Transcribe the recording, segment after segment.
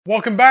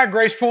Welcome back,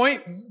 Grace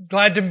Point.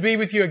 Glad to be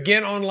with you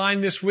again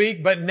online this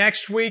week, but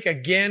next week,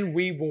 again,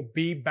 we will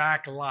be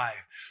back live.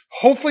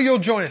 Hopefully you'll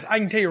join us. I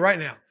can tell you right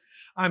now,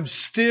 I'm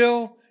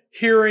still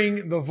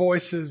hearing the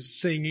voices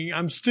singing.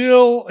 I'm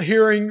still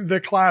hearing the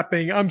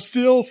clapping. I'm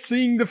still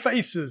seeing the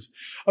faces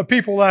of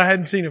people that I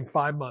hadn't seen in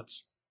 5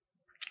 months.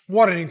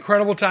 What an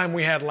incredible time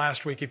we had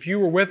last week. If you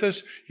were with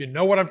us, you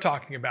know what I'm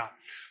talking about.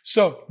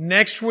 So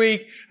next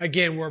week,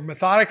 again, we're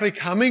methodically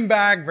coming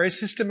back very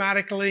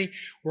systematically.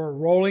 We're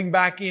rolling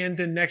back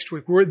into next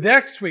week. We're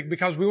next week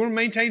because we want to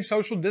maintain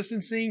social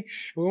distancing.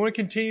 We want to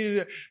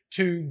continue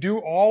to do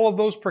all of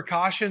those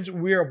precautions.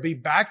 We'll be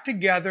back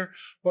together,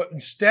 but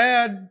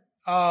instead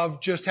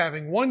of just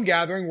having one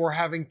gathering, we're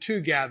having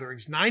two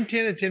gatherings,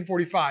 9:10 and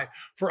 10:45.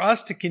 For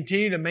us to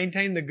continue to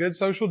maintain the good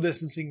social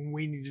distancing,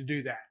 we need to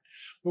do that.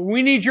 But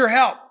we need your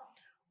help.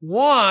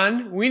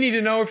 One, we need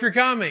to know if you're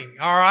coming.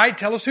 All right.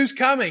 Tell us who's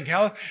coming.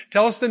 Tell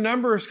us the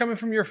numbers coming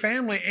from your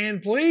family,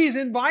 and please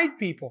invite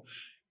people.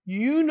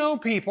 You know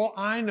people,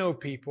 I know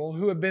people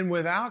who have been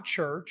without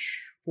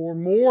church for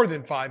more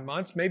than 5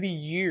 months, maybe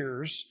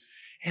years.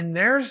 And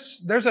there's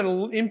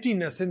an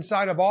emptiness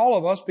inside of all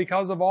of us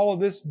because of all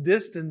of this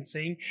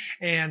distancing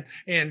and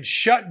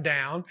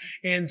shutdown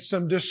and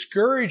some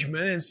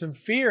discouragement and some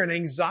fear and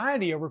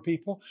anxiety over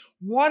people.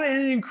 What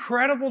an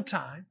incredible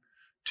time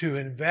to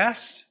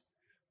invest,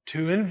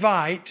 to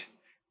invite,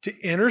 to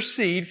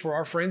intercede for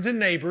our friends and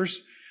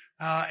neighbors,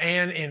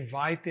 and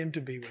invite them to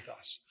be with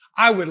us.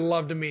 I would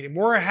love to meet him.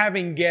 We're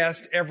having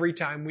guests every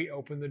time we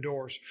open the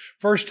doors.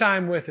 First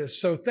time with us.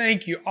 So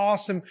thank you.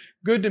 Awesome.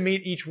 Good to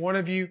meet each one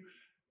of you.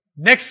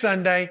 Next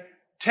Sunday,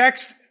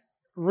 text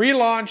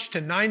relaunch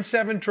to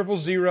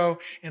 97000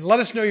 and let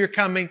us know you're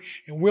coming,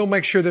 and we'll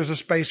make sure there's a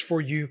space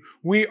for you.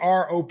 We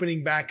are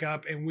opening back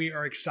up, and we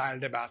are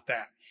excited about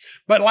that.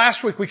 But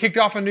last week we kicked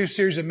off a new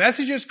series of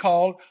messages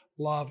called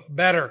Love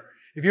Better.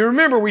 If you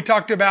remember, we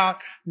talked about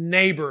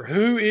neighbor.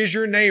 Who is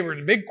your neighbor?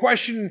 The big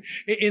question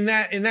in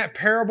that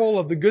parable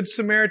of the Good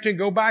Samaritan,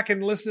 go back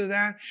and listen to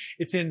that.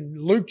 It's in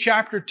Luke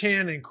chapter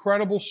 10, an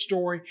incredible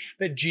story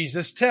that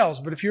Jesus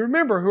tells. But if you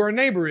remember who our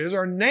neighbor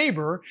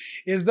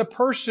is the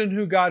person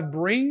who God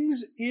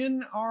brings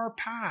in our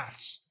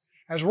paths.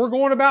 As we're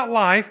going about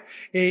life,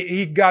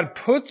 God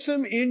puts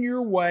them in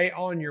your way,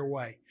 on your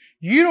way.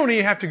 You don't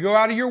even have to go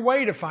out of your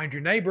way to find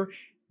your neighbor.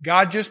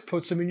 God just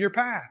puts them in your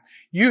path.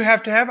 You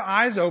have to have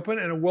eyes open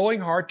and a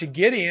willing heart to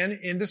get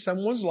into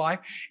someone's life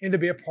and to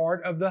be a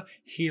part of the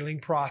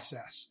healing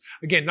process.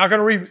 Again, not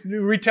going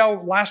to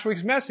retell last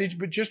week's message,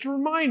 but just a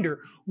reminder,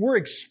 we're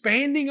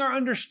expanding our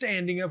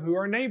understanding of who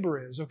our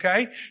neighbor is,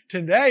 okay?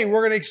 Today, we're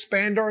going to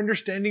expand our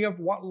understanding of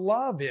what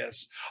love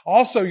is.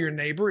 Also, your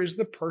neighbor is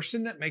the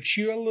person that makes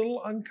you a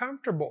little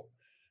uncomfortable.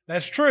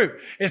 That's true.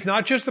 It's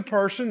not just the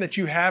person that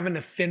you have an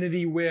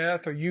affinity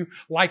with, or you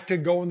like to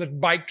go on the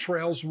bike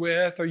trails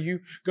with, or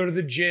you go to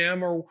the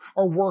gym or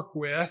work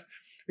with,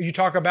 or you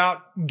talk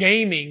about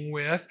gaming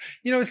with.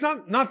 You know, it's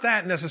not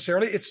that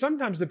necessarily. It's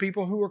sometimes the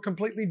people who are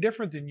completely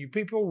different than you.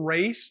 People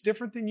race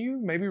different than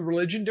you, maybe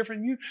religion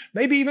different than you,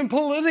 maybe even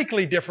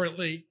politically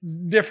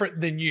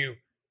different than you.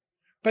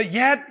 But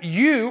yet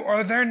you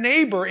are their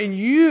neighbor, and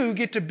you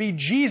get to be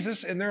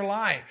Jesus in their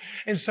life.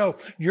 And so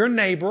your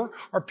neighbor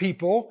are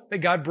people that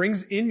God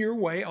brings in your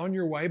way, on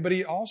your way, but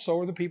He also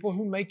are the people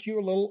who make you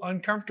a little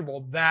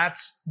uncomfortable.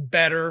 That's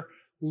better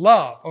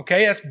love.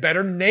 Okay. That's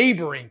better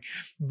neighboring.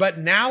 But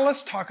now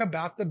let's talk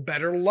about the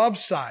better love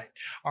side.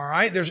 All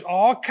right. There's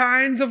all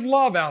kinds of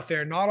love out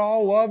there. Not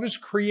all love is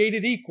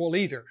created equal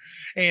either.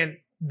 And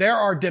there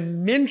are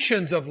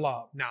dimensions of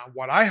love. Now,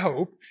 what I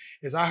hope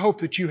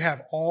that you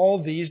have all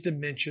these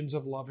dimensions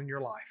of love in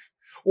your life,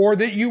 or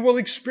that you will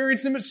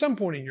experience them at some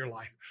point in your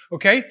life.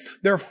 Okay?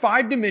 There are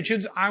 5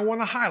 dimensions I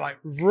want to highlight,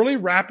 really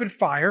rapid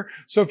fire.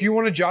 So if you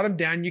want to jot them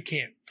down, you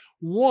can.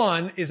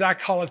 One is, I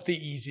call it the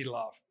easy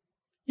love.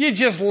 You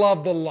just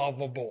love the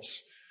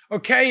lovables.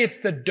 Okay? It's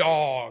the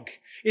dog.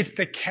 It's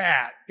the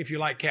cat, if you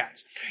like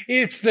cats.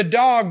 It's the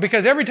dog,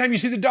 because every time you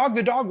see the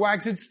dog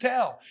wags its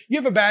tail. You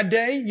have a bad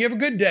day, you have a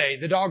good day.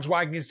 The dog's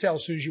wagging its tail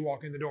as soon as you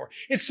walk in the door.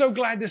 It's so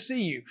glad to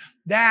see you.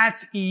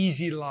 That's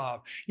easy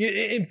love.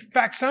 In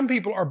fact, some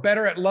people are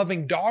better at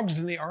loving dogs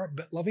than they are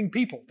at loving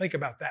people. Think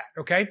about that,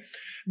 okay?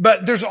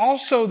 But there's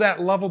also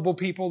that lovable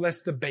people,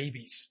 that's the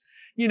babies.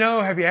 You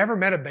know, have you ever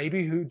met a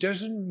baby who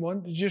doesn't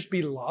want to just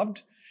be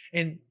loved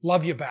and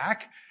love you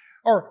back?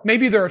 Or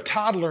maybe they're a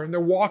toddler and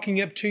they're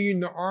walking up to you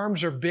and their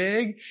arms are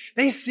big.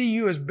 They see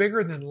you as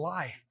bigger than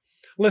life.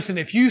 Listen,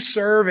 if you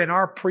serve in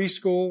our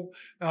preschool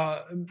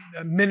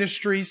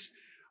ministries,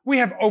 we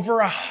have over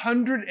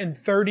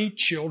 130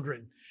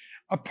 children,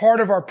 a part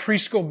of our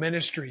preschool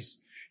ministries.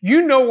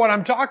 You know what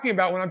I'm talking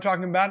about when I'm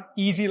talking about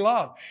easy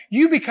love.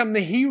 You become the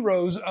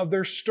heroes of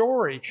their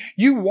story.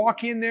 You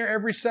walk in there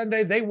every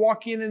Sunday. They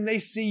walk in and they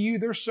see you.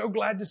 They're so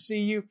glad to see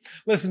you.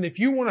 Listen, if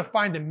you want to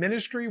find a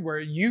ministry where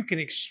you can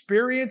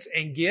experience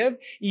and give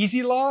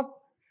easy love,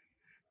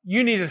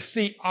 You need to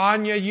see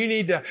Anya. You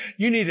need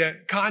to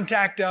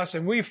contact us,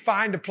 and we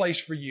find a place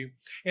for you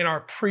in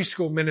our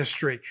preschool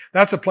ministry.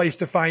 That's a place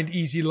to find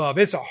easy love.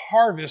 It's a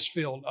harvest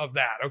field of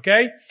that,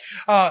 okay?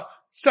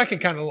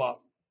 Second kind of love,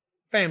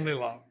 family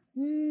love.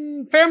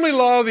 Family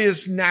love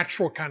is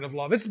natural kind of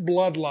love. It's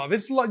blood love.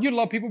 You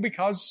love people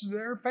because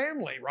they're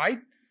family, right?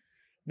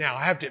 Now,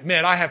 I have to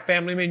admit, I have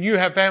family. I mean, you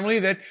have family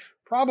that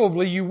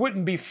probably you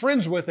wouldn't be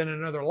friends with in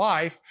another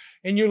life,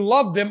 and you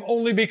love them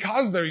only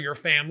because they're your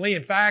family.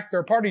 In fact,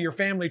 they're part of your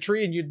family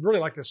tree, and you'd really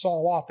like to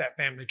saw off that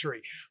family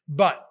tree.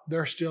 But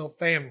they're still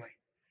family.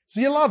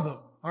 So you love them,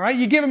 all right?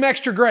 You give them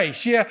extra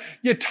grace.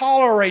 You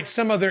tolerate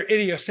some of their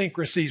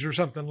idiosyncrasies or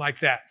something like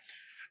that.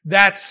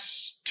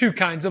 That's two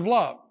kinds of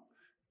love.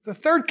 The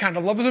third kind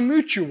of love is a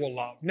mutual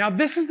love. Now,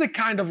 this is the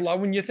kind of love,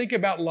 when you think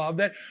about love,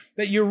 that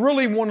you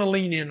really want to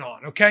lean in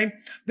on, okay?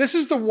 This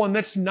is the one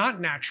that's not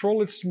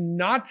natural. It's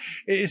not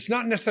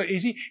necessarily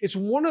easy. It's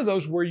one of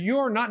those where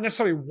you're not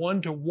necessarily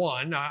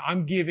one-to-one.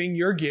 I'm giving,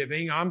 you're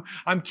giving.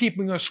 I'm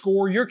keeping a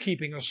score, you're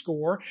keeping a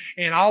score.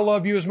 And I'll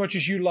love you as much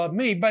as you love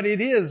me, but it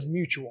is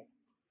mutual,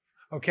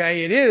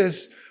 okay? It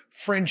is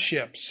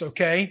friendships,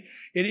 okay?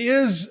 It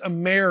is a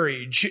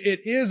marriage.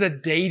 It is a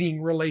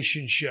dating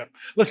relationship.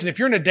 Listen, if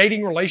you're in a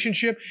dating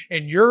relationship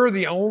and you're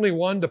the only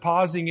one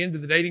depositing into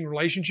the dating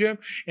relationship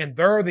and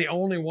they're the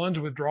only ones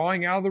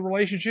withdrawing out of the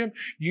relationship,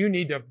 you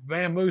need to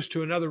vamoose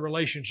to another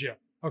relationship.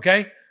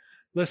 Okay?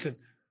 Listen,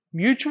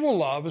 mutual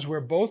love is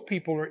where both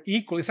people are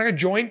equal. It's like a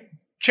joint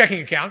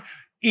checking account.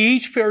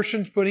 Each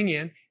person's putting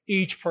in,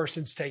 each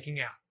person's taking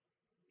out.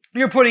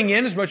 You're putting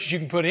in as much as you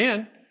can put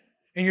in,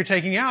 and you're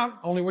taking out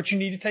only what you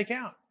need to take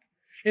out.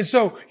 And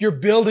so you're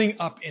building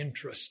up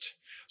interest.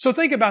 So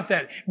think about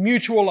that.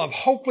 Mutual love.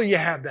 Hopefully you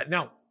have that.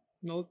 Now,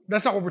 no,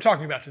 that's not what we're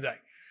talking about today.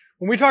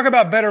 When we talk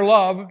about better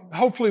love,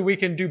 hopefully we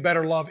can do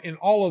better love in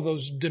all of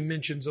those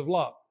dimensions of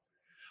love.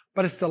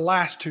 But it's the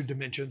last two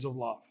dimensions of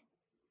love.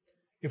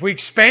 If we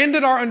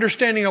expanded our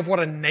understanding of what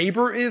a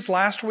neighbor is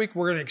last week,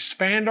 we're going to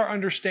expand our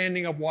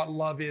understanding of what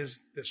love is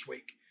this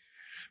week.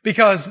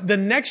 Because the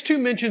next two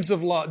dimensions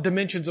of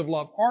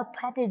love are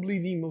probably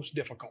the most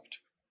difficult.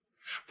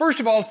 First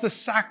of all, it's the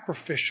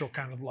sacrificial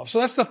kind of love. So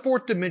that's the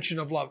fourth dimension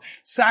of love.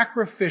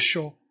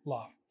 Sacrificial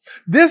love.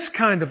 This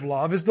kind of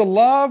love is the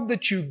love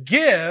that you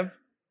give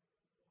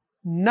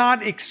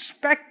not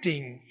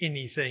expecting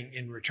anything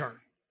in return.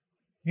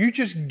 You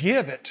just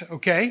give it,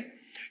 okay?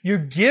 You're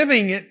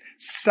giving it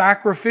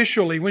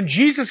sacrificially. When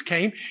Jesus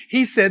came,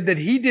 He said that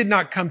He did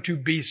not come to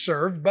be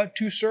served, but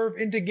to serve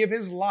and to give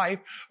His life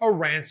a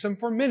ransom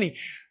for many.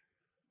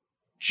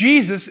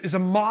 Jesus is a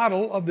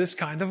model of this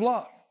kind of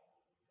love.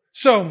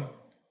 So,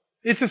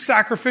 it's a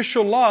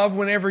sacrificial love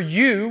whenever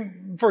you,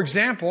 for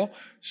example,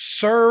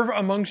 serve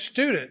among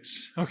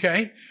students,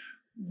 okay?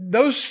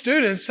 Those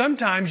students,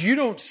 sometimes you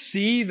don't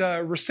see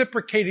the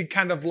reciprocated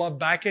kind of love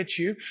back at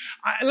you.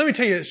 Let me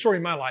tell you a story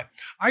in my life.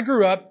 I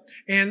grew up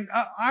and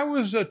I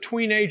was a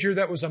teenager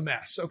that was a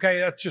mess,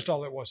 okay? That's just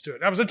all there was to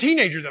it. I was a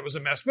teenager that was a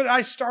mess, but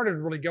I started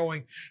really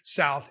going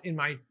south in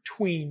my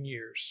tween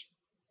years,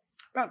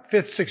 about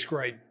 5th, 6th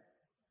grade.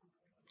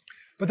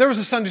 But there was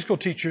a Sunday school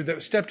teacher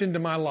that stepped into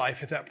my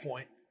life at that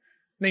point,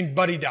 named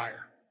Buddy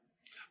Dyer.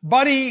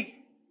 Buddy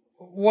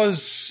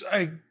was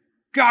a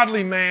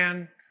godly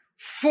man,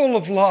 full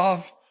of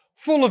love,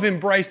 full of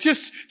embrace,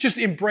 just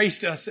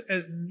embraced us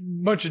as a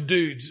bunch of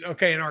dudes,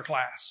 okay, in our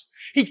class.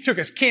 He took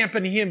us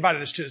camping, he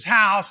invited us to his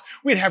house,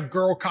 we'd have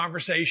girl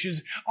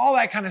conversations, all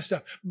that kind of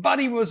stuff.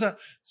 Buddy was a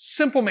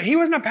simple man. He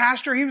wasn't a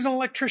pastor, he was an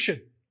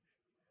electrician.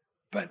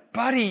 But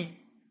Buddy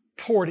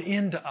poured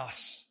into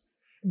us.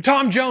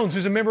 Tom Jones,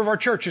 who's a member of our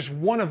church, is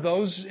one of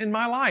those in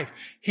my life.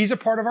 He's a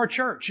part of our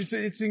church.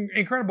 It's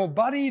incredible.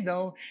 Buddy,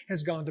 though,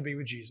 has gone to be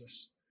with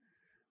Jesus.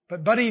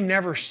 But Buddy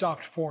never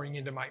stopped pouring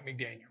into Mike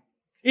McDaniel.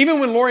 Even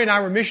when Lori and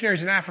I were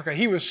missionaries in Africa,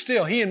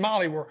 he and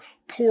Molly were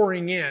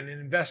pouring in and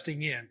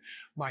investing in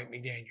Mike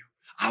McDaniel.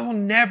 I will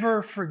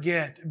never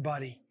forget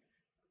Buddy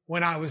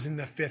when I was in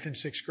the 5th and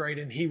 6th grade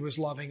and he was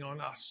loving on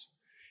us.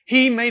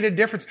 He made a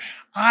difference.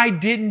 I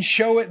didn't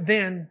show it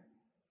then.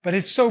 But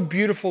it's so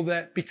beautiful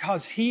that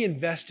because he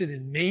invested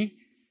in me,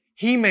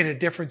 he made a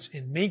difference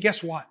in me.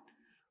 Guess what?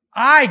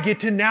 I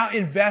get to now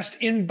invest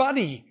in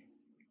Buddy.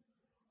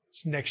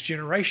 It's next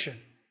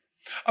generation.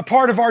 A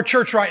part of our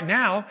church right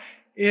now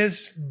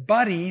is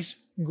Buddy's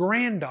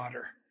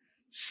granddaughter,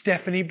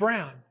 Stephanie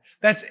Brown.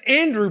 That's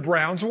Andrew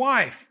Brown's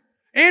wife.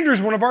 Andrew's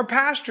one of our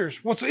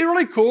pastors. What's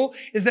really cool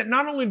is that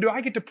not only do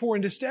I get to pour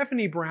into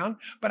Stephanie Brown,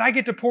 but I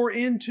get to pour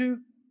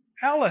into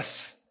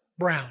Ellis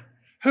Brown,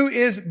 who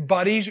is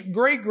Buddy's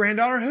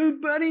great-granddaughter,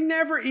 who Buddy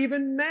never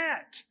even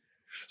met.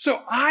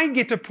 So I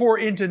get to pour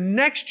into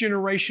next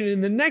generation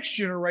and the next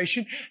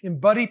generation,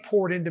 and Buddy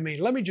poured into me.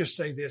 Let me just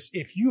say this.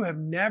 If you have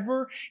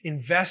never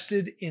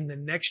invested in the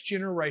next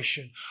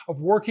generation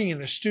of working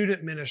in a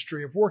student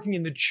ministry, of working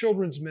in the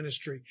children's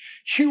ministry,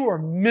 you are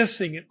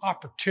missing an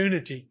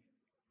opportunity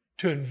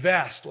to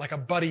invest like a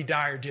Buddy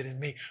Dyer did in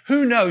me.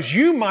 Who knows?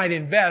 You might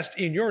invest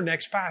in your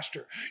next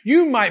pastor.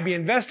 You might be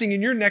investing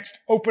in your next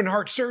open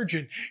heart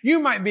surgeon. You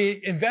might be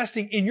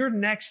investing in your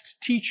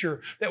next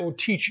teacher that will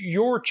teach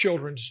your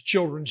children's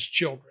children.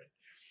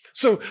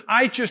 So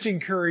I just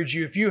encourage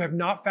you, if you have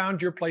not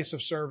found your place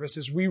of service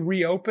as we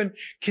reopen,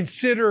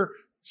 consider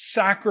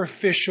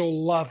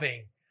sacrificial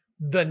loving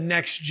the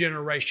next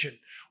generation.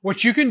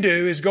 What you can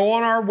do is go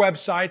on our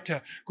website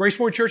to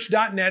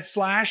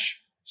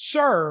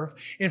gracepointchurch.net/serve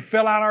and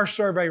fill out our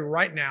survey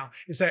right now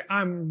and say,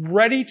 I'm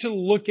ready to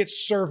look at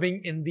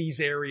serving in these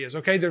areas.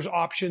 Okay. There's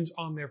options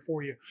on there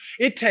for you.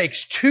 It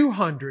takes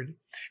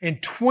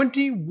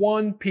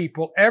 221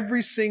 people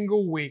every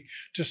single week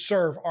to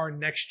serve our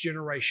next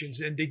generations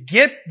and to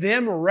get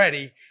them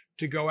ready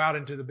to go out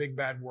into the big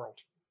bad world.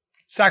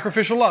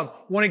 Sacrificial love.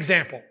 One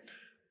example.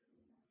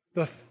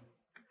 The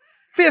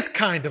fifth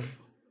kind of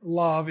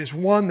love is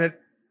one that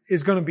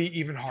is going to be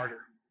even harder.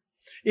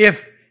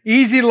 If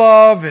easy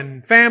love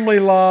and family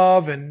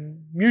love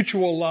and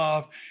mutual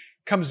love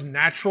comes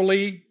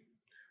naturally,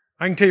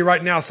 I can tell you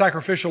right now,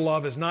 sacrificial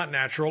love is not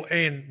natural,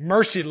 and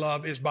mercy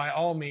love is by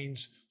all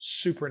means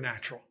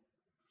supernatural.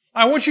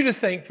 I want you to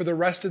think for the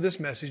rest of this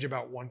message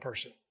about one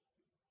person.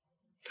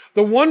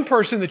 The one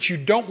person that you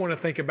don't want to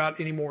think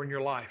about anymore in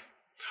your life.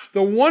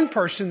 The one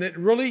person that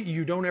really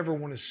you don't ever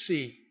want to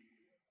see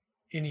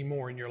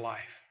anymore in your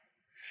life.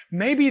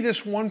 Maybe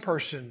this one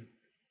person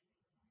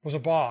was a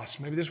boss.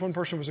 Maybe this one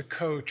person was a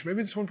coach.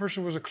 Maybe this one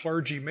person was a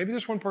clergy. Maybe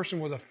this one person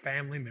was a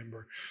family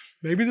member.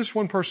 Maybe this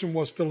one person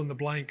was fill in the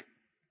blank.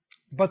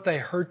 But they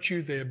hurt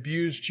you, they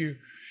abused you,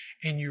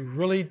 and you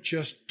really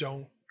just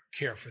don't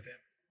care for them.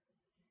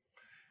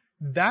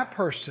 That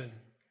person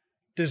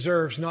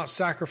deserves not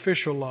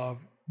sacrificial love,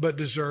 but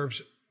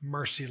deserves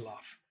mercy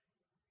love.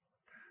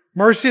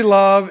 Mercy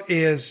love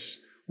is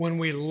when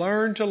we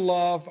learn to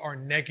love our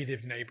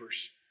negative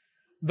neighbors.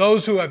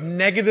 Those who have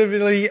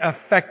negatively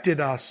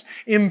affected us,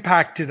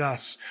 impacted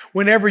us.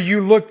 Whenever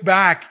you look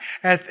back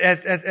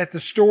at the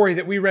story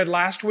that we read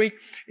last week,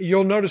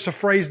 you'll notice a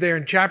phrase there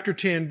in chapter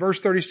 10, verse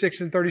 36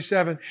 and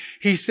 37.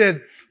 He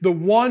said, the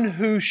one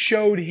who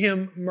showed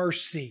him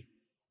mercy.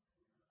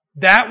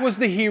 That was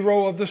the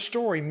hero of the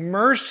story.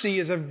 Mercy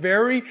is a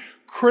very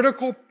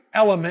critical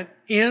element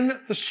in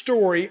the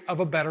story of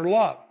a better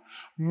love.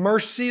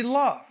 Mercy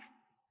love.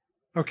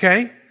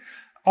 Okay?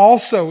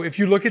 Also, if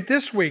you look at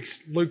this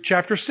week's Luke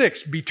chapter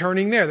 6, be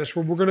turning there. That's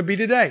where we're going to be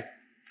today.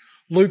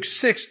 Luke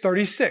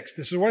 6:36.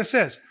 This is what it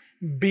says.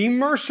 Be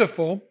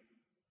merciful,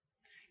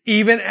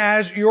 even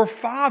as your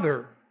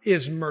Father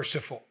is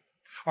merciful.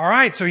 All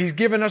right, so He's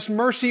given us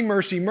mercy,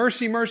 mercy,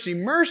 mercy, mercy.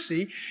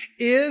 Mercy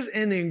is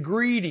an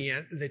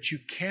ingredient that you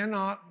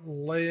cannot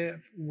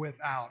live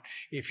without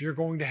if you're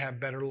going to have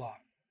better love.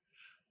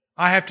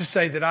 I have to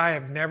say that I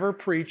have never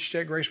preached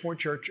at Grace Point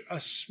Church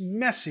a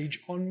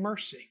message on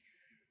mercy.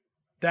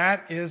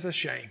 That is a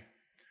shame.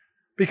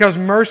 Because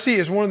mercy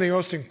is one of the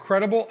most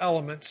incredible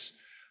elements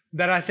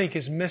that I think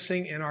is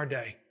missing in our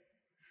day.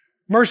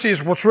 Mercy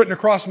is what's written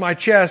across my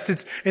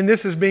chest. And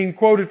this is being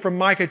quoted from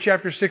Micah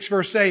chapter 6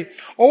 verse 8.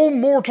 O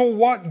mortal,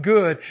 what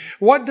good?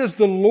 What does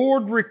the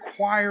Lord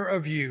require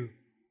of you?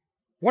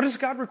 What does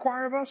God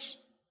require of us?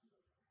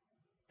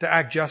 To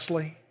act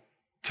justly,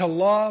 to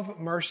love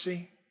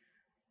mercy,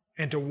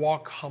 and to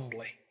walk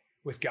humbly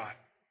with God.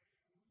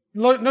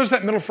 Notice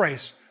that middle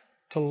phrase.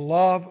 To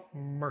love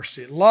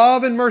mercy.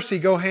 Love and mercy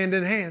go hand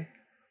in hand.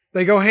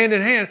 They go hand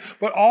in hand,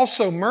 but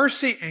also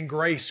mercy and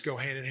grace go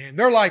hand in hand.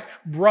 They're like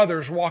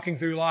brothers walking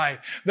through life.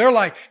 They're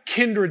like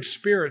kindred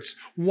spirits.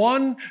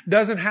 One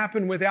doesn't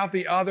happen without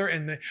the other,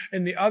 and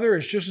the other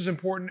is just as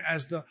important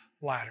as the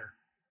latter.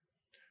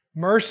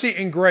 Mercy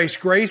and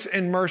grace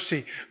and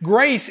mercy.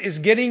 Grace is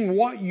getting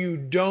what you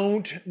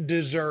don't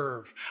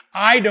deserve.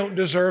 I don't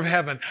deserve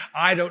heaven.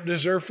 I don't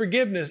deserve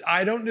forgiveness.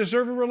 I don't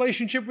deserve a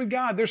relationship with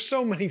God. There's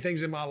so many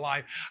things in my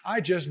life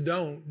I just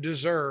don't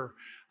deserve.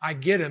 I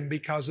get them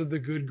because of the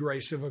good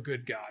grace of a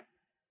good God.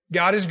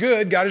 God is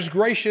good. God is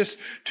gracious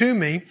to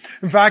me.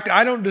 In fact,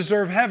 I don't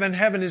deserve heaven.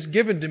 Heaven is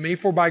given to me,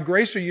 for by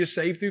grace are you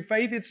saved through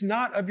faith. It's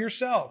not of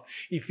yourself.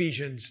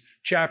 Ephesians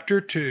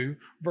chapter 2,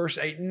 verse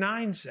 8 and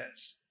 9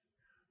 says.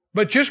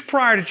 But just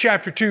prior to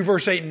chapter 2,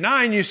 verse 8 and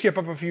 9, you skip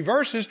up a few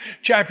verses,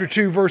 chapter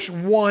 2, verse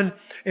 1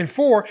 and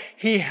 4,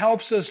 He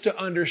helps us to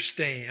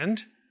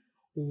understand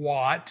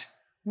what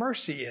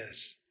mercy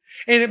is.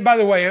 And by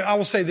the way, I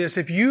will say this,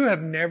 if you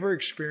have never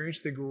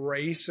experienced the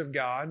grace of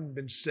God and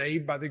been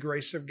saved by the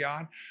grace of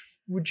God,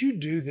 would you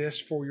do this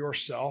for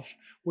yourself?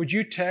 Would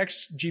you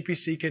text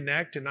GPC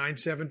Connect to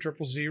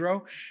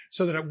 97000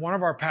 so that one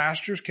of our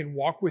pastors can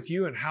walk with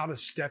you on how to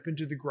step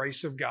into the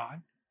grace of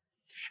God?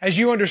 As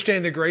you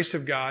understand the grace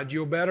of God,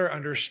 you'll better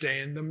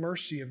understand the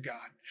mercy of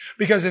God.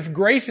 Because if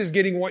grace is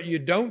getting what you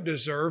don't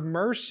deserve,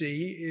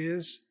 mercy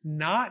is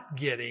not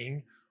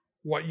getting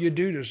what you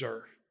do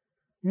deserve.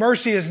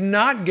 Mercy is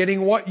not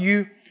getting what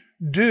you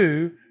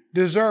do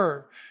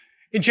deserve.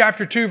 In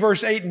chapter 2,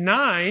 verse 8 and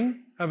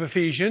 9, of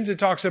Ephesians, it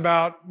talks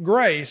about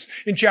grace.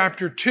 In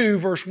chapter 2,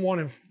 verse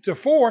 1 to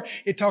 4,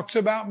 it talks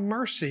about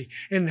mercy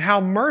and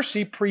how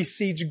mercy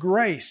precedes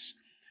grace.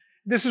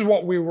 This is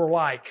what we were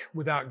like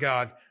without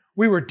God.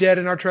 We were dead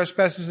in our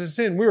trespasses and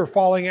sin. We were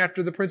falling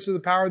after the prince of the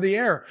power of the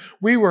air.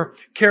 We were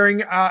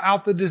carrying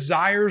out the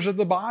desires of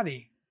the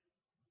body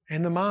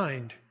and the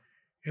mind.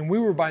 And we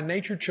were by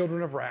nature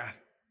children of wrath.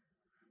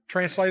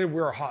 Translated,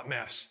 we're a hot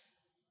mess.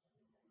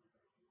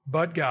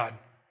 But God,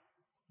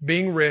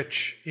 being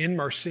rich in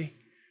mercy,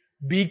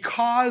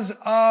 because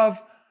of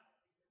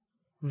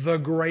the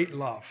great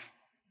love.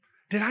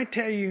 Did I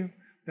tell you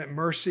that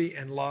mercy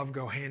and love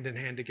go hand in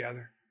hand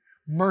together?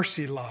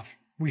 Mercy, love.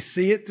 We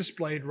see it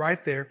displayed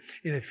right there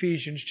in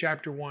Ephesians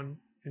chapter 1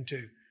 and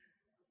 2.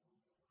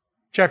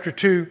 Chapter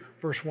 2,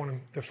 verse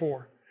 1 to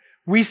 4.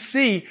 We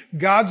see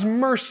God's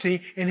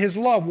mercy and His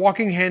love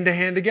walking hand to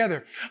hand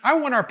together. I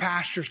want our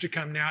pastors to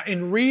come now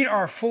and read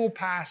our full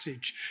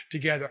passage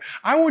together.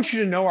 I want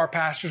you to know our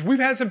pastors. We've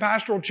had some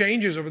pastoral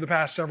changes over the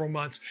past several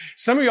months.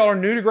 Some of y'all are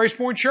new to Grace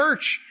Point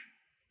Church.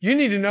 You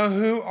need to know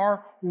who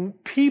are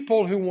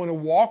people who want to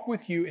walk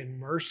with you in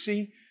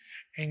mercy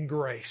and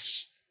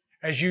grace.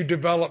 As you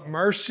develop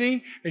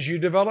mercy, as you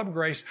develop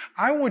grace,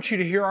 I want you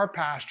to hear our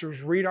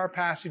pastors read our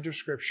passage of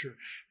Scripture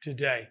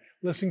today.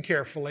 Listen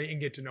carefully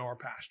and get to know our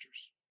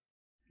pastors.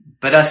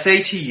 But I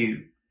say to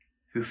you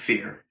who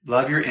fear,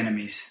 love your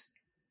enemies.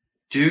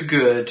 Do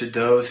good to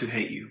those who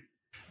hate you.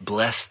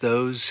 Bless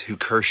those who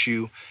curse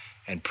you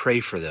and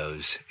pray for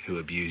those who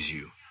abuse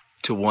you.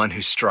 To one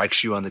who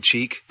strikes you on the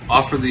cheek,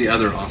 offer the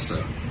other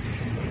also.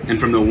 And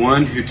from the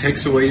one who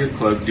takes away your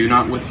cloak, do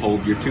not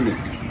withhold your tunic.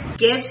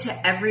 Give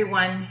to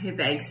everyone who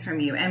begs from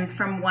you, and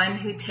from one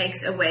who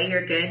takes away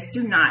your goods,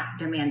 do not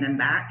demand them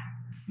back.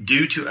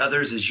 Do to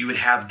others as you would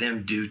have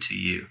them do to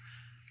you.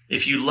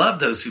 If you love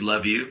those who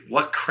love you,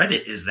 what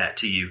credit is that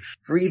to you?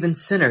 For even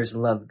sinners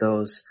love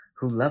those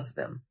who love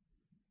them.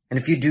 And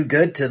if you do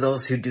good to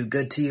those who do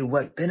good to you,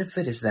 what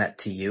benefit is that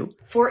to you?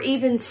 For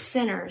even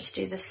sinners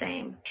do the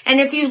same. And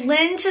if you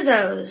lend to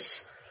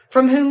those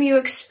from whom you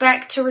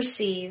expect to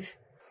receive,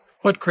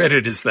 what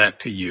credit is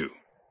that to you?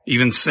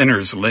 Even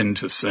sinners lend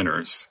to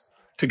sinners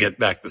to get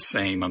back the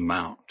same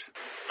amount.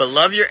 But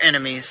love your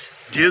enemies,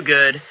 do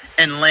good,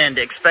 and lend,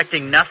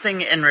 expecting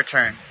nothing in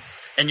return.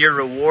 And your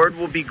reward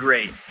will be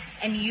great.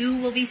 And you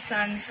will be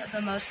sons of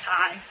the Most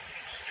High.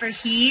 For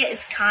He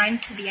is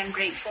kind to the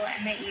ungrateful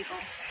and the evil.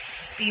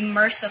 Be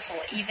merciful,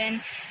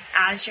 even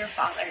as your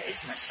Father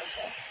is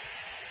merciful.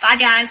 Bye,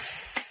 guys.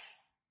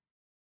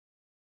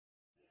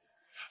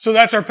 So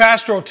that's our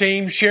pastoral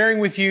team sharing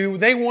with you.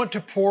 They want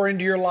to pour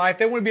into your life.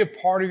 They want to be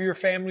a part of your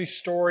family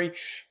story.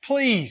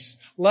 Please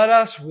let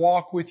us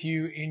walk with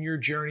you in your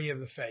journey of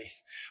the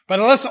faith. But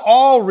let's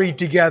all read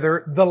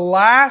together the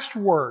last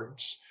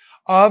words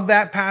of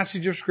that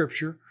passage of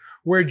Scripture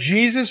where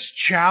Jesus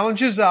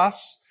challenges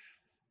us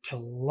to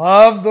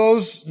love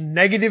those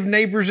negative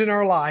neighbors in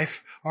our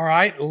life. All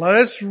right, let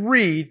us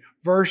read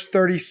verse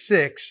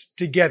 36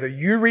 together.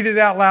 You read it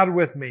out loud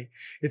with me.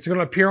 It's going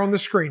to appear on the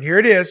screen. Here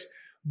it is.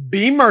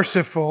 Be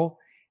merciful,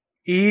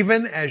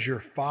 even as your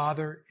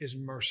Father is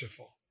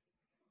merciful.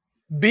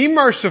 Be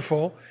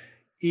merciful,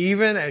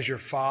 even as your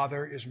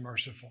Father is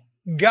merciful.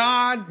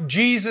 God,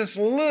 Jesus,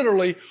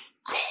 literally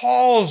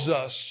calls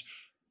us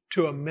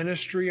to a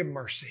ministry of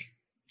mercy,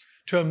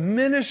 to a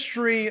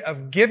ministry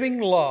of giving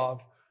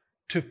love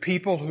to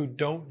people who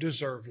don't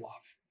deserve love.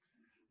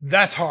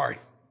 That's hard.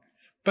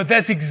 But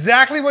that's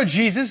exactly what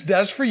Jesus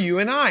does for you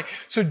and I.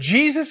 So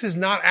Jesus is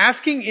not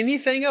asking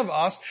anything of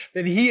us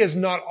that He has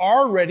not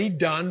already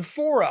done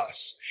for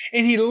us.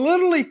 And He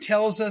literally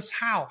tells us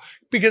how.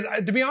 Because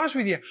to be honest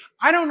with you,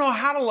 I don't know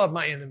how to love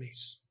my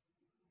enemies.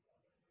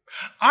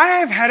 I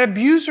have had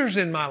abusers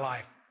in my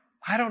life.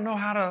 I don't know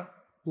how to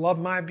love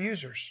my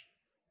abusers.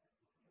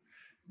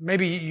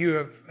 Maybe you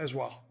have as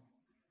well.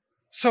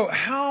 So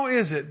how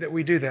is it that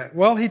we do that?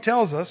 Well, He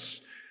tells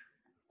us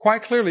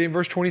quite clearly in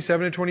verse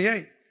 27 and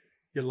 28.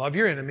 You love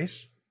your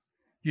enemies.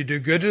 You do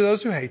good to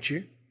those who hate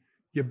you.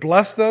 You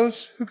bless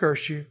those who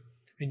curse you.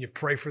 And you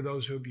pray for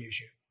those who abuse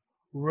you.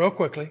 Real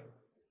quickly.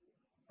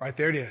 Right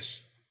there it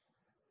is.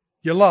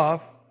 You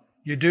love.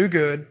 You do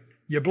good.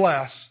 You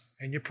bless.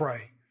 And you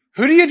pray.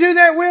 Who do you do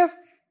that with?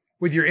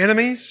 With your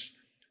enemies,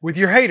 with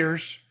your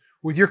haters,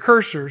 with your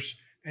cursers,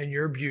 and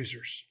your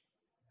abusers.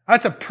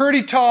 That's a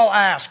pretty tall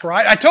ask,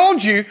 right? I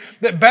told you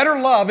that better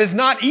love is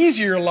not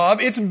easier love.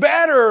 It's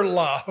better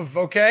love,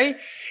 okay?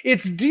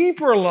 It's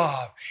deeper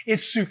love.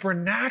 It's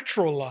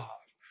supernatural love.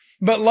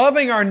 But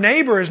loving our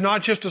neighbor is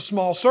not just a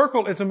small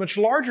circle. It's a much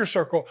larger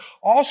circle.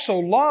 Also,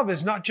 love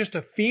is not just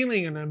a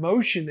feeling, an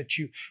emotion that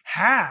you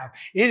have.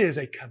 It is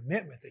a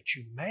commitment that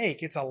you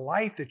make. It's a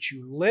life that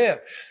you live.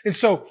 And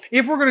so,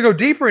 if we're going to go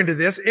deeper into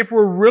this, if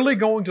we're really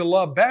going to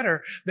love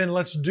better, then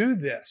let's do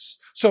this.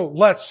 So,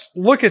 let's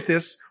look at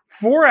this.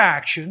 4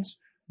 actions.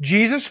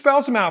 Jesus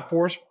spells them out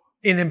for us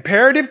in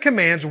imperative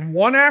commands,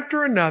 one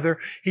after another.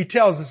 He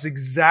tells us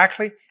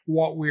exactly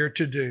what we're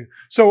to do.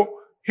 So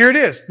here it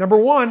is. Number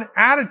 1,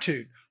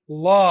 attitude.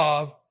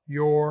 Love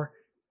your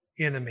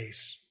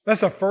enemies.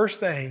 That's the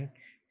first thing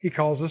He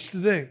calls us to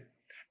do.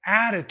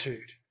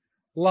 Attitude.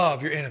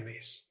 Love your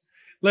enemies.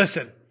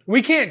 Listen,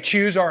 we can't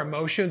choose our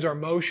emotions. Our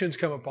emotions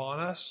come upon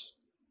us.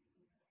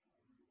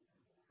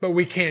 But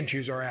we can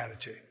choose our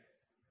attitude.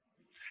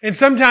 And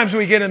sometimes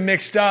we get them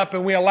mixed up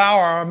and we allow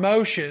our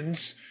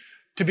emotions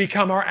to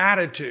become our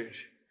attitude.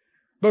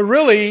 But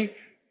really,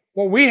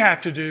 what we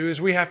have to do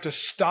is we have to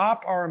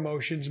stop our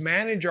emotions,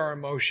 manage our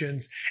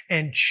emotions,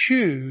 and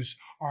choose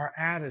our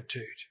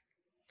attitude.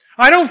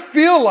 I don't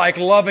feel like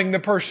loving the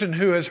person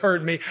who has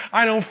hurt me.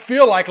 I don't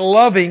feel like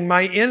loving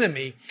my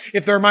enemy.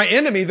 If they're my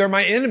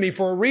enemy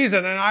for a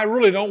reason, and I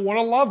really don't want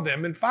to love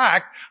them. In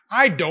fact,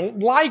 I don't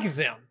like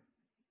them.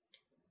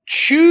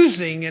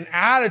 Choosing an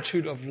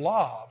attitude of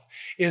love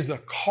is the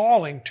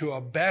calling to a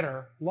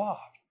better love.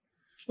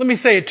 Let me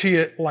say it to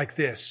you like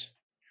this.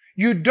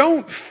 You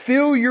don't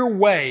feel your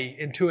way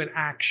into an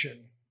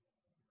action.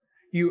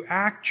 You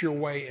act your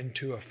way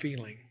into a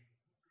feeling.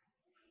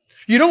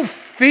 I don't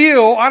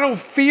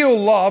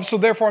feel love, so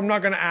therefore I'm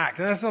not going to act.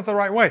 And that's not the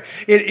right way.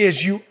 It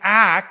is you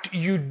act,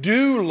 you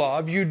do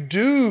love, you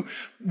do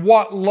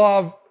what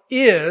love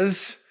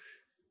is,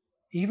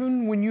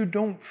 even when you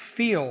don't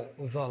feel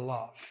the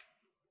love.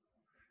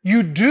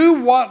 You do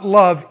what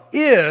love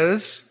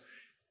is,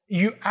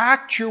 you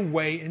act your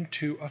way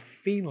into a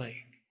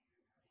feeling.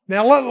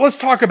 Now let's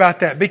talk about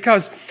that,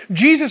 because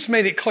Jesus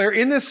made it clear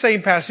in this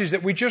same passage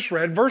that we just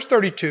read, verse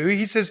 32,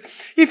 He says,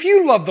 if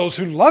you love those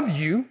who love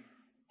you,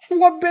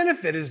 what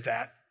benefit is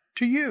that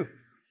to you?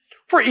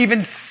 For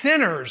even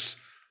sinners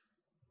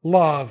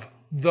love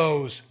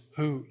those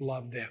who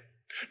love them.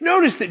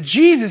 Notice that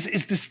Jesus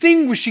is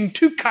distinguishing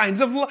two kinds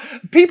of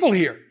people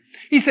here.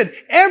 He said,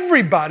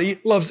 everybody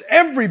loves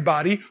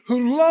everybody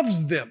who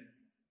loves them.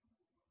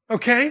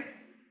 Okay?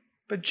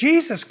 But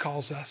Jesus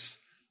calls us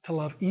to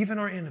love even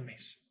our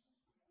enemies.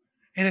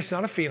 And it's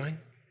not a feeling.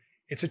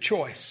 It's a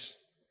choice.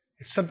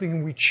 It's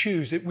something we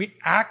choose. We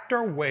act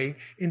our way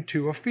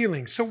into a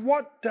feeling. So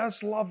what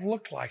does love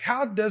look like?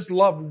 How does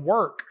love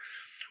work?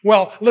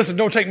 Well, listen,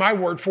 don't take my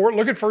word for it.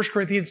 Look at 1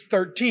 Corinthians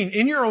 13.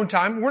 In your own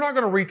time, we're not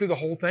going to read through the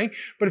whole thing,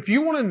 but if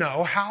you want to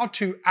know how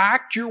to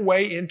act your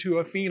way into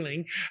a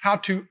feeling, how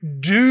to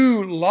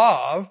do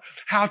love,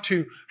 how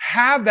to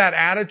have that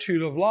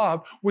attitude of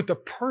love with the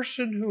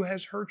person who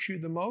has hurt you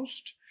the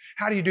most,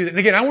 how do you do that? And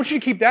again, I want you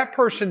to keep that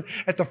person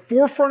at the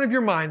forefront of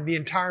your mind the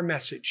entire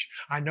message.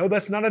 I know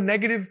that's not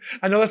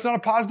a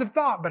positive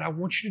thought, but I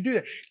want you to do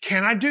that.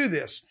 Can I do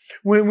this?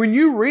 When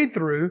you read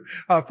through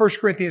 1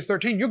 Corinthians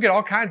 13, you'll get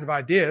all kinds of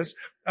ideas.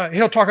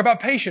 He'll talk about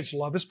patience.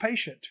 Love is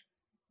patient.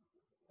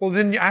 Well,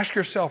 then you ask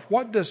yourself,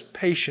 what does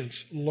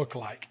patience look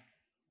like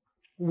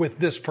with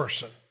this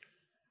person?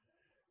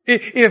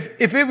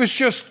 If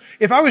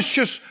I was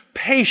just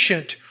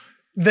patient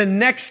the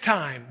next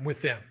time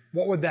with them,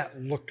 what would that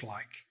look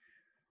like?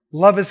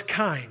 Love is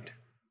kind.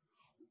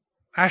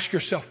 Ask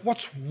yourself,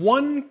 what's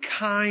one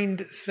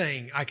kind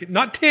thing I can,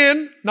 not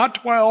 10, not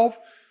 12,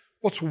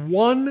 what's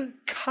one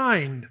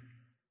kind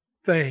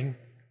thing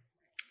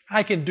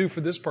I can do for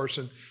this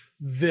person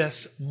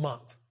this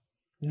month?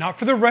 Not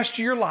for the rest of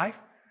your life,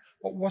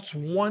 but what's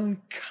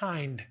one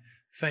kind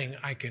thing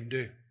I can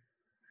do?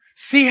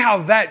 See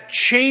how that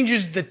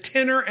changes the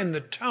tenor and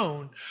the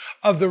tone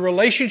of the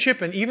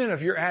relationship and even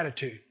of your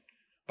attitude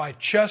by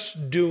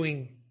just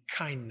doing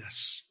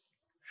kindness.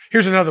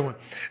 Here's another one.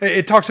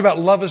 It talks about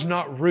love is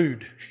not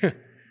rude.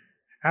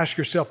 Ask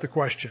yourself the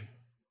question,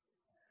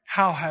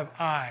 how have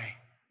I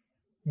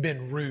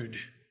been rude?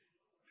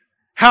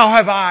 How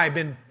have I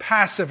been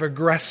passive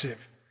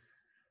aggressive,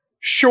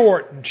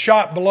 short and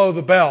shot below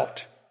the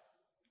belt?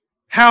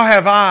 How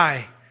have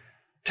I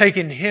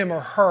taken him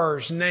or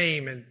her's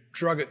name and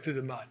drug it through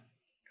the mud?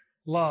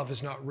 Love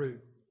is not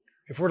rude.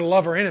 If we're to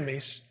love our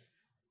enemies,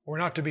 we're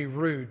not to be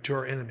rude to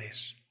our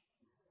enemies.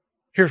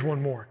 Here's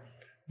one more.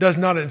 Does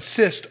not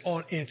insist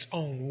on its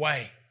own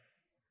way.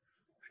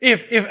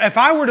 If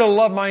I were to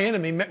love my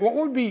enemy,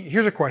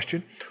 here's a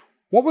question.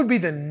 What would be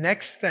the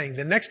next thing?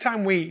 The next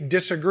time we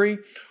disagree,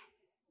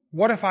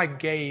 what if I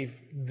gave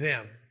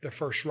them the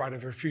first right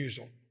of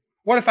refusal?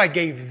 What if I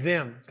gave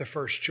them the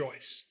first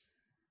choice?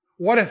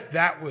 What if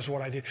that was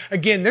what I did?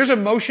 Again, there's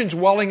emotions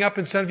welling up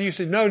inside of you. You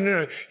say,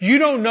 no, you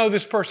don't know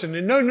this person.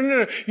 And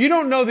no, you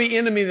don't know the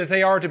enemy that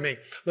they are to me.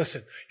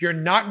 Listen, you're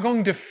not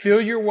going to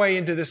feel your way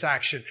into this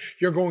action.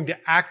 You're going to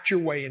act your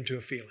way into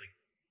a feeling.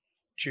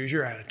 Choose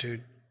your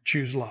attitude.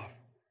 Choose love.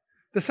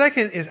 The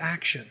second is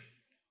action.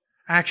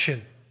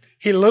 Action.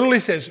 He literally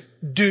says,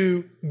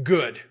 do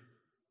good.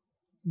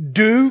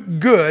 Do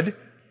good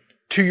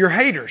to your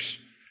haters.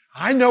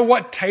 I know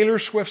what Taylor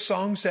Swift's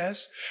song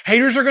says.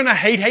 Haters are going to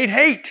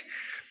hate.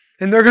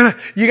 And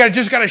you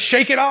just got to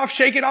shake it off.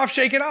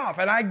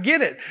 And I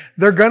get it.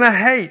 They're going to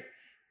hate.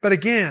 But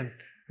again,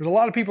 there's a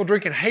lot of people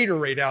drinking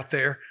haterade out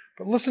there.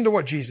 But listen to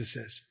what Jesus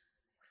says.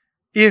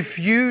 If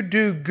you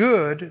do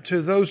good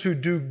to those who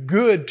do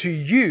good to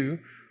you,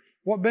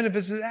 what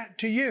benefits is that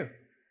to you?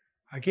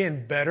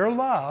 Again, better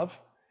love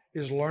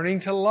is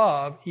learning to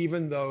love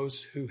even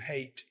those who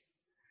hate,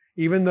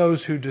 even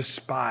those who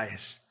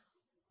despise.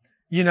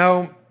 You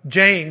know,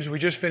 James, we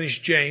just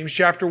finished James,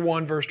 chapter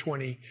 1, verse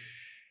 20. It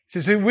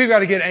says we've got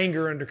to get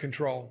anger under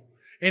control.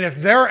 And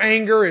if their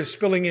anger is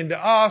spilling into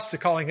us, to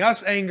calling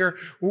us anger,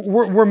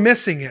 we're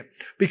missing it.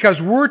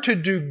 Because we're to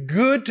do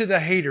good to the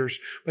haters.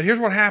 But here's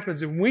what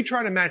happens. When we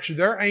try to match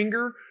their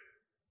anger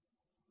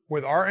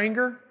with our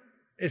anger,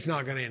 it's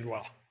not going to end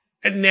well.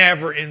 It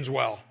never ends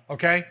well,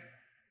 okay?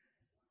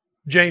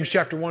 James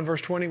chapter 1,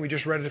 verse 20, we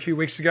just read it a few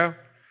weeks ago.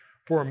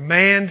 For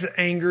man's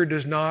anger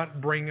does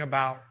not bring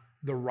about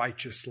the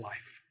righteous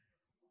life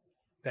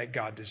that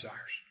God desires.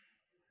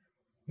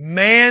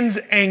 Man's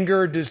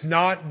anger does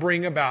not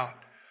bring about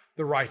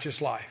the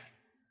righteous life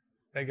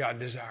that God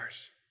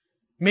desires.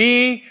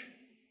 Me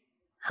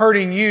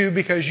hurting you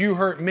because you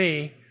hurt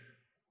me,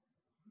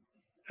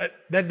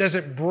 that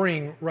doesn't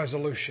bring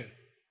resolution.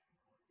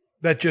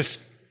 That just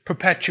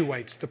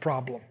perpetuates the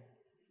problem.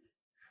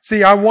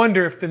 See, I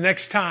wonder if the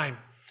next time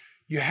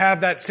you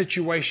have that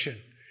situation,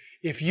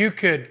 if you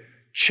could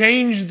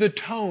change the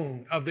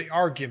tone of the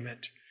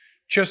argument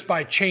just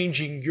by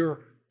changing your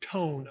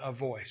tone of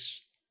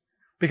voice.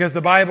 Because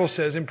the Bible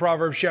says in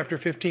Proverbs chapter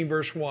 15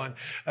 verse 1,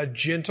 a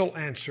gentle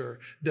answer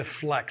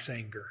deflects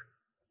anger.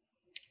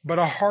 But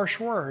a harsh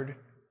word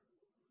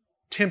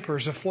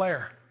tempers a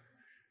flare.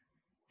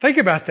 Think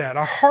about that.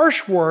 A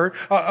harsh word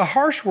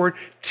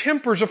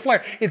tempers a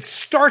flare. It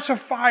starts a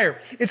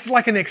fire. It's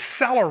like an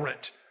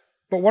accelerant.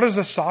 But what does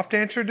a soft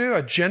answer do?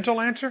 A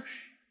gentle answer?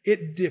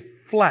 It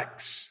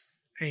deflects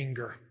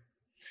anger.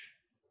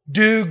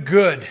 Do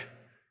good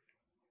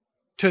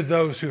to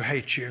those who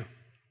hate you.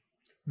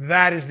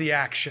 That is the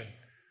action.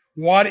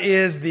 What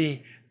is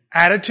the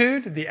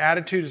attitude? The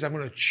attitude is I'm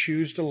going to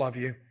choose to love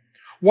you.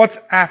 What's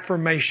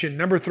affirmation?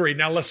 Number 3.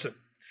 Now listen.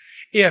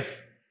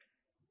 If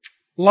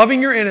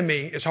loving your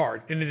enemy is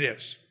hard, and it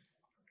is.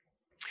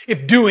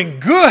 If doing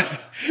good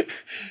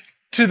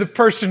to the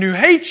person who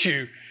hates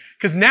you,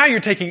 because now you're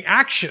taking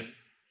action,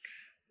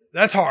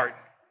 that's hard.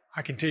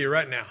 I can tell you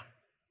right now.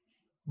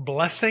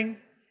 Blessing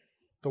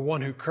the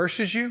one who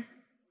curses you,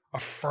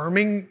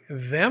 affirming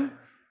them,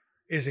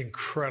 is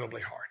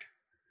incredibly hard.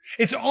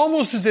 It's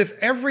almost as if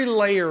every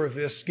layer of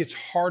this gets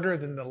harder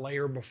than the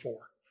layer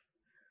before.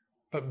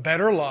 But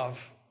better love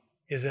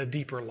is a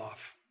deeper love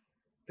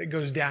that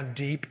goes down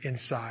deep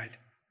inside.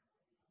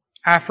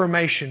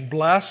 Affirmation,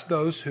 bless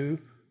those who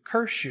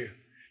curse you.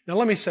 Now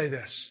let me say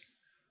this.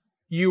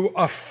 You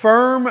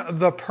affirm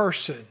the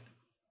person,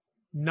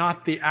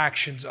 not the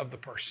actions of the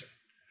person.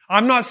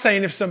 I'm not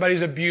saying if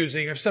somebody's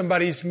abusing, if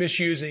somebody's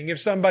misusing,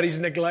 if somebody's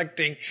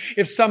neglecting,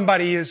 if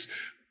somebody is...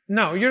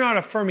 No, you're not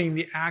affirming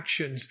the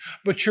actions,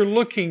 but you're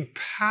looking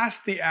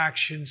past the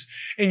actions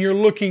and you're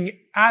looking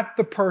at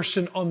the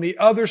person on the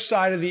other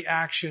side of the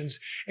actions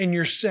and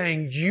you're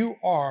saying you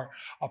are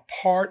a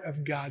part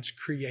of God's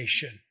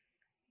creation.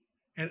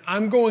 And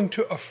I'm going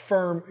to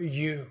affirm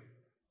you.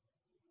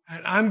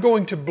 And I'm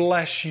going to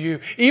bless you.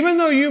 Even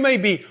though you may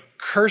be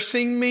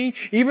cursing me,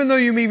 even though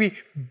you may be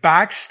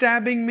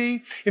backstabbing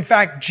me. In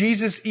fact,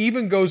 Jesus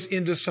even goes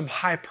into some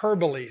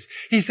hyperboles.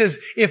 He says,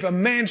 if a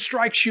man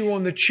strikes you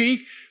on the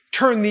cheek,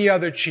 turn the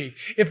other cheek.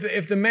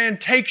 If the man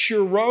takes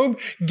your robe,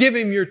 give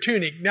him your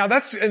tunic. Now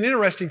that's an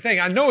interesting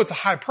thing. I know it's a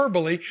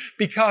hyperbole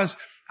because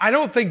I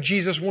don't think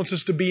Jesus wants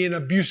us to be in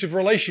abusive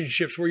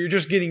relationships where you're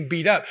just getting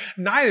beat up.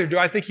 Neither do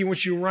I think He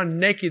wants you to run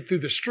naked through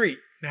the street.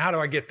 Now how do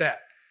I get that?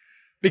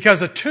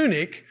 Because a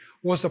tunic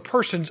was a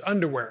person's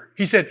underwear.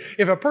 He said,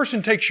 if a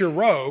person takes your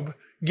robe,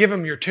 give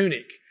him your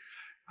tunic.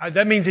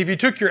 That means if you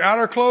took your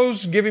outer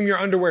clothes, give him your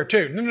underwear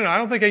too. No. I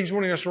don't think He's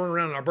wanting us to run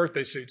around in our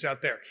birthday suits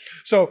out there.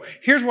 So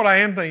here's what I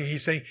am thinking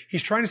He's saying.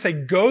 He's trying to say,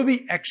 go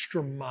the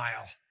extra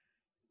mile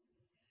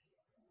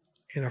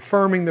in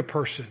affirming the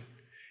person.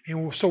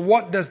 And so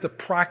what does the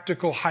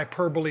practical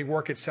hyperbole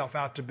work itself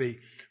out to be?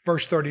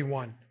 Verse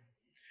 31.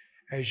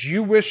 As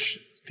you wish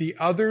the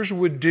others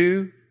would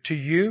do to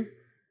you,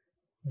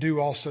 do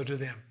also to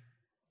them.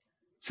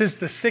 Since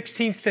the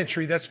 16th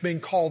century, that's been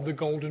called the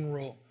golden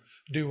rule.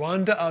 Do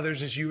unto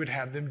others as you would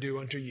have them do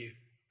unto you.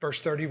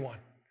 Verse 31.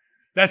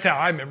 That's how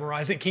I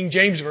memorize it. King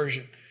James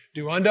Version.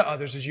 Do unto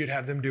others as you'd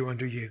have them do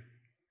unto you.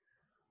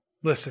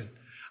 Listen,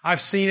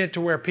 I've seen it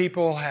to where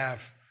people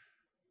have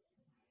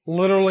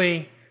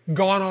literally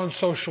gone on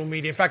social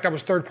media. In fact, I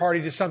was third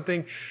party to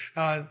something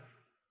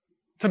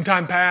some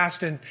time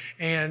past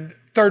and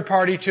third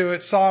party to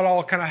it, saw it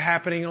all kind of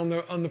happening on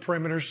the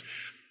perimeters.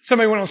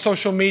 Somebody went on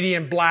social media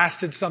and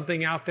blasted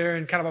something out there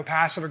in kind of a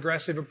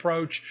passive-aggressive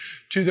approach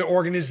to the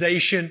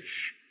organization.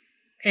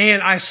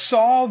 And I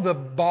saw the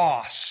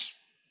boss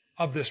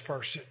of this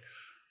person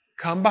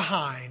come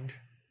behind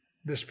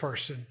this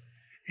person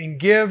and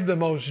give the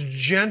most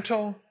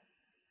gentle,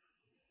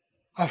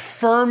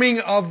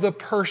 affirming of the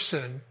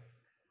person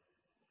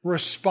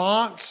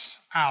response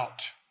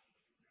out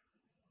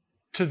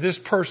to this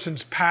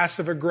person's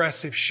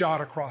passive-aggressive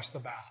shot across the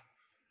bow.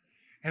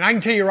 And I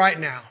can tell you right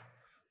now,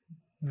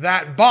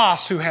 that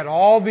boss who had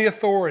all the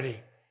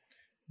authority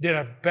did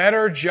a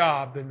better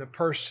job than the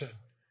person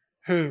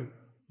who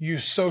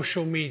used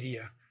social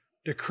media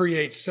to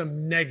create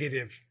some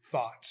negative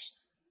thoughts.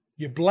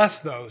 You bless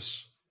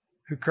those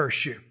who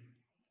curse you.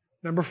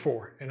 Number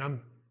 4, and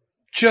I'm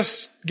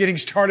just getting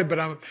started, but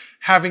I'm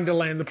having to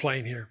land the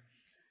plane here.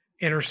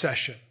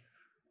 Intercession.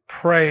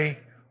 Pray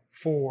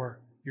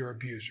for your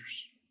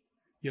abusers.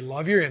 You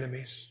love your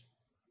enemies.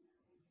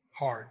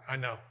 Hard, I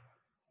know.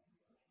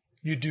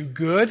 You do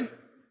good.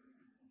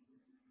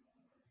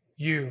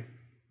 You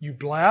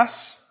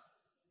bless.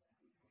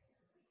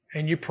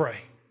 And you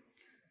pray.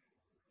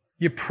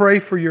 You pray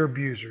for your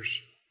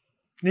abusers.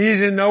 He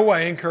is in no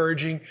way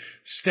encouraging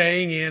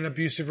staying in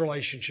abusive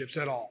relationships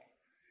at all.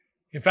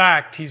 In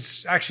fact,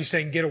 he's actually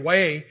saying get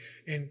away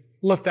and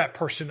lift that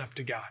person up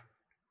to God.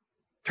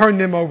 Turn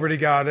them over to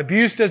God.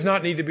 Abuse does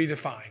not need to be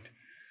defined.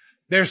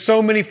 There's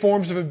so many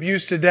forms of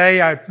abuse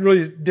today. I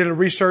really did a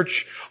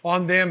research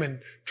on them and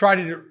tried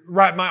to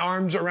wrap my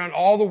arms around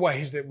all the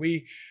ways that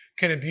we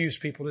can abuse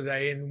people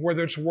today. And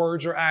whether it's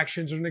words or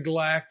actions or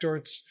neglect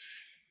or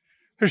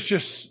there's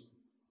just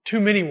too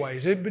many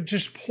ways. It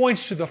just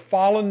points to the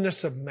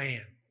fallenness of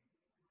man.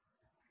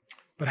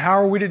 But how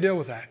are we to deal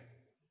with that?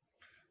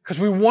 Because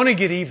we want to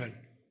get even.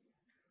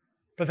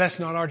 But that's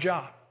not our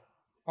job.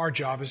 Our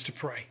job is to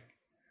pray.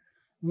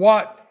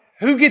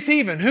 Who gets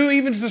even? Who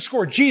evens the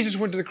score? Jesus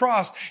went to the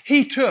cross.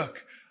 He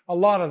took a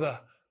lot of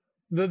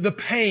the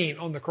pain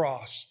on the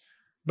cross.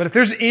 But if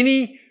there's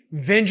any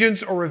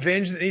vengeance or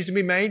revenge that needs to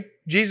be made,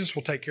 Jesus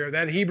will take care of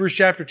that. In Hebrews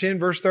chapter 10,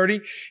 verse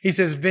 30, he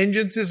says,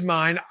 vengeance is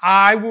mine.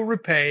 I will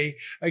repay.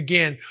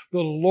 Again, the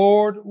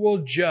Lord will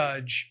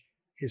judge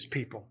his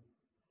people.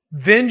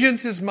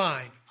 Vengeance is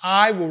mine.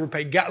 I will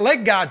repay. God,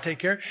 let God take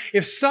care.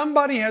 If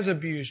somebody has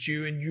abused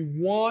you and you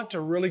want to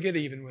really get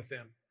even with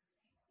them,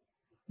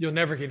 you'll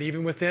never get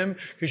even with them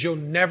because you'll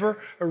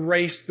never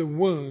erase the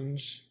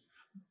wounds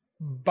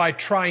by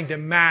trying to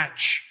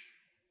match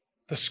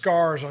the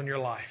scars on your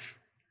life.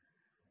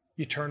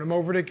 You turn them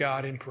over to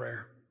God in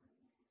prayer.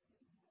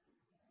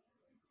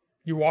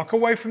 You walk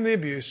away from the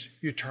abuse.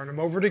 You turn them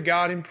over to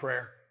God in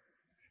prayer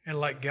and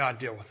let God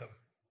deal with them.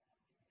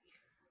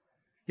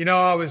 You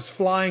know, I was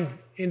flying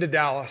into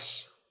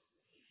Dallas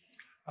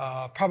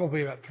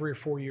probably about 3 or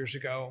 4 years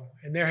ago,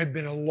 and there had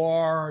been a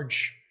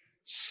large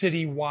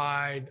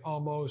citywide,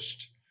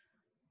 almost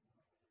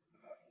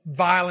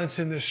violence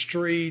in the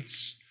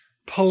streets,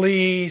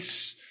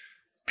 police,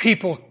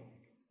 people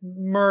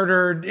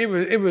murdered. It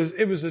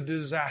was a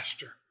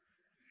disaster.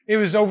 It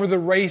was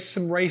over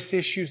some race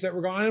issues that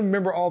were going on. I don't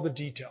remember all the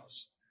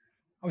details.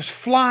 I was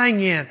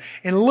flying in,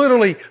 and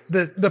literally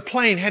the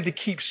plane had to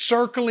keep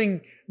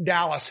circling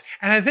Dallas.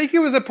 And I think it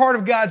was a part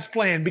of God's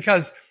plan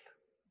because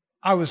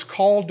I was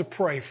called to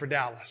pray for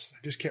Dallas.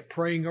 I just kept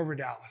praying over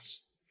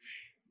Dallas.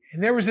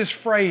 And there was this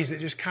phrase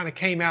that just kind of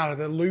came out of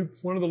the loop,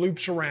 one of the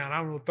loops around, I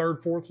don't know,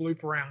 third, fourth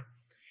loop around.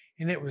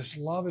 And it was,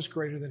 love is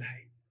greater than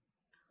hate.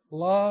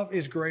 Love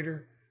is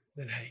greater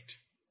than hate.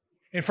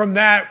 And from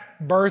that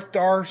birthed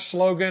our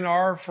slogan,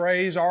 our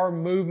phrase, our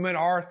movement,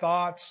 our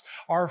thoughts,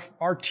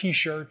 our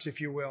t-shirts,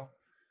 if you will.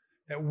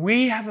 That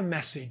we have a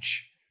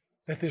message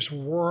that this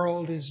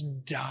world is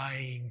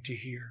dying to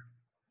hear.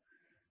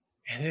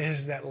 And it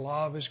is that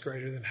love is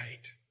greater than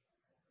hate.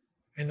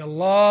 And the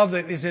love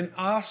that is in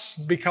us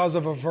because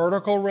of a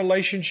vertical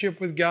relationship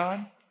with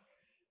God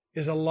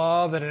is a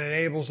love that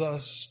enables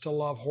us to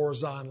love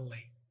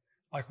horizontally,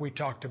 like we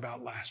talked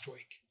about last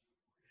week.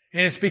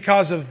 And it's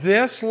because of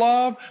this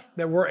love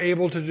that we're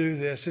able to do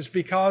this. It's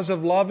because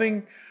of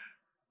loving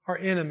our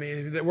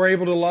enemies that we're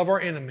able to love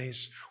our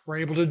enemies. We're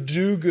able to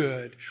do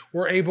good.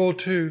 We're able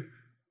to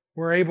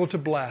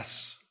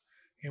bless.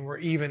 And we're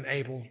even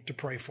able to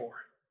pray for.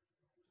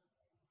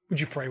 Would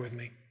you pray with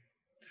me?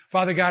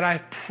 Father God, I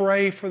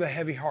pray for the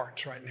heavy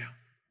hearts right now.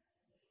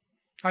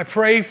 I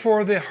pray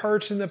for the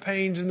hurts and the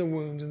pains and the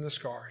wounds and the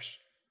scars.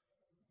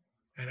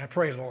 And I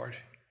pray, Lord,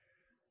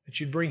 that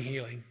you'd bring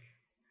healing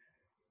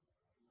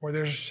where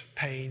there's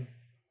pain.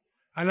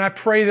 And I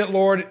pray that,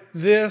 Lord,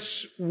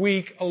 this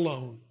week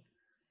alone,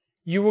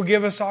 you will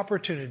give us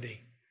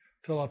opportunity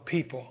to love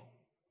people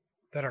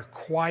that are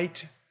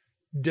quite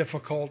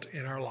difficult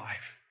in our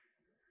life.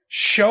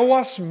 Show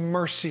us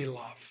mercy,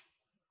 love.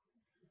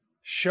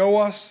 Show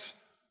us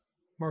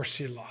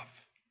mercy, love.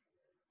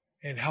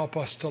 And help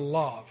us to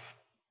love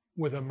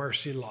with a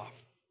mercy love.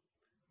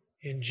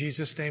 In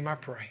Jesus' name I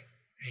pray.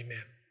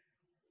 Amen.